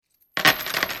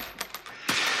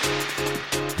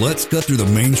Let's cut through the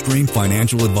mainstream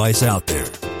financial advice out there.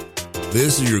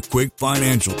 This is your quick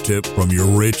financial tip from your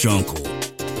rich uncle.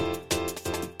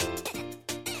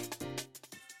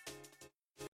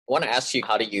 I want to ask you,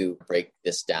 how do you break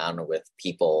this down with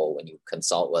people when you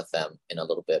consult with them in a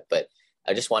little bit? But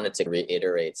I just wanted to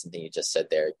reiterate something you just said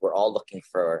there. We're all looking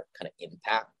for kind of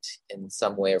impact in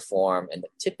some way or form. And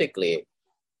typically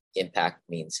impact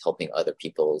means helping other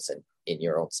people's and in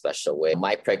your own special way.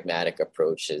 My pragmatic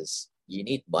approach is you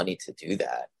need money to do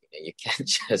that. You can't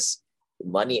just,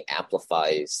 money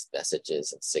amplifies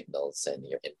messages and signals and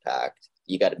your impact.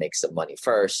 You got to make some money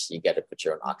first. You got to put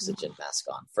your own oxygen mask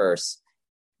on first.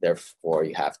 Therefore,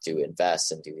 you have to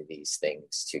invest and do these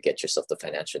things to get yourself to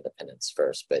financial independence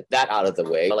first. But that out of the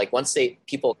way, like once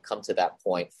people come to that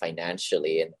point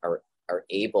financially and are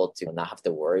able to not have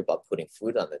to worry about putting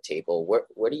food on the table,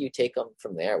 where do you take them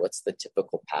from there? What's the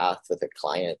typical path with a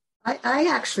client? I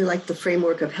actually like the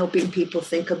framework of helping people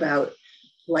think about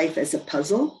life as a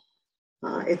puzzle.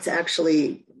 It's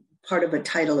actually part of a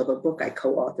title of a book I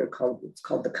co-author called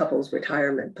The Couple's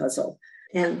Retirement Puzzle.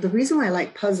 And the reason why I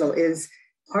like puzzle is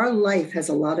our life has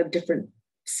a lot of different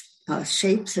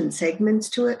shapes and segments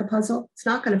to it, a puzzle. It's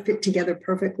not going to fit together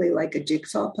perfectly like a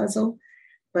jigsaw puzzle,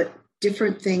 but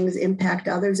different things impact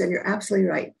others. And you're absolutely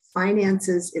right.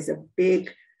 Finances is a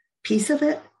big piece of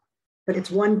it, but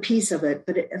it's one piece of it,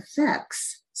 but it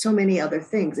affects so many other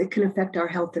things. It can affect our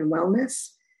health and wellness.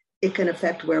 It can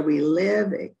affect where we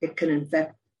live. It can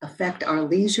affect our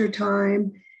leisure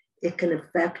time. It can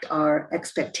affect our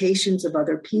expectations of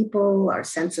other people, our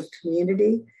sense of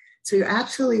community. So you're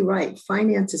absolutely right.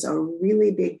 Finances are a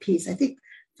really big piece. I think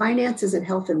finances and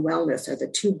health and wellness are the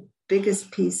two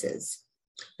biggest pieces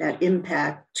that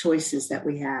impact choices that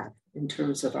we have in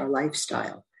terms of our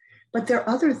lifestyle. But there are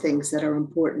other things that are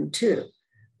important too,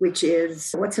 which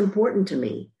is what's important to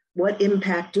me. What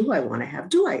impact do I want to have?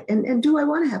 Do I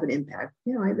want to have an impact?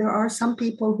 There are some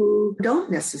people who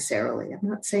don't necessarily. I'm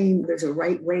not saying there's a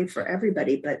right way for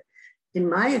everybody, but in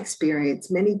my experience,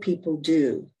 many people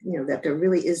do, that there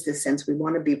really is this sense we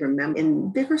want to be remembered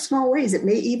in big or small ways. It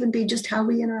may even be just how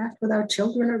we interact with our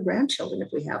children or grandchildren,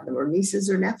 if we have them, or nieces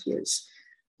or nephews.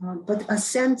 But a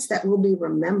sense that we'll be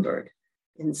remembered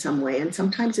in some way. And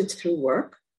sometimes it's through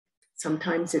work.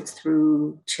 Sometimes it's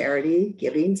through charity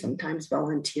giving, sometimes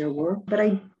volunteer work. But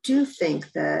I do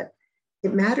think that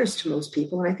it matters to most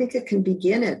people. And I think it can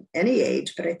begin at any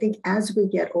age. But I think as we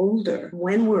get older,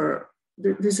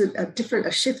 there's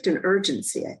a shift in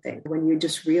urgency, I think, when you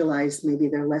just realize maybe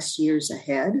there are less years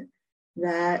ahead,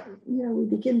 that, we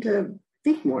begin to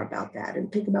think more about that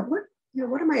and think about what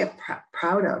am I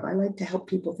proud of? I like to help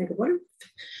people think of what are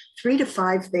 3 to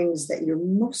 5 things that you're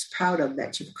most proud of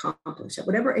that you've accomplished at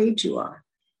whatever age you are.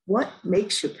 What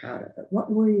makes you proud of it? What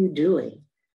were you doing?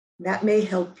 That may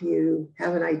help you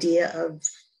have an idea of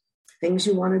things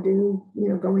you want to do,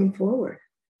 going forward.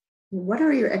 What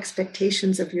are your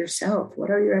expectations of yourself? What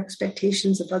are your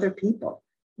expectations of other people?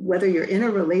 Whether you're in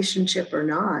a relationship or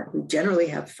not, we generally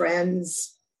have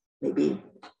friends, maybe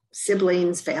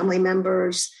siblings, family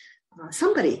members,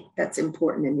 somebody that's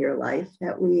important in your life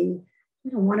that we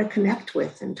want to connect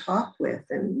with and talk with.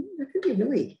 And it could be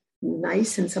really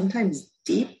nice and sometimes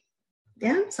deep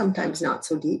and sometimes not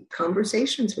so deep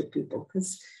conversations with people,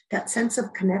 because that sense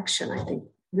of connection, I think,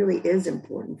 really is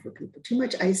important for people. Too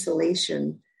much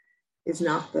isolation is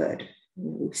not good.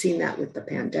 We've seen that with the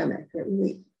pandemic. That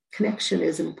really, connection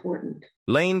is important.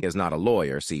 Lane is not a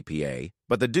lawyer, CPA,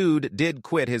 but the dude did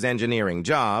quit his engineering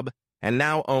job and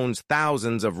now owns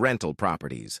thousands of rental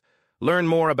properties. Learn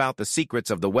more about the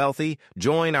secrets of the wealthy.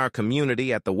 Join our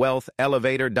community at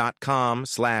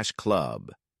thewealthelevator.com/club.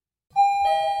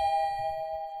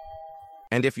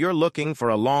 And if you're looking for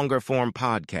a longer form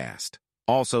podcast,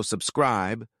 also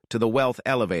subscribe to the Wealth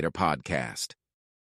Elevator podcast.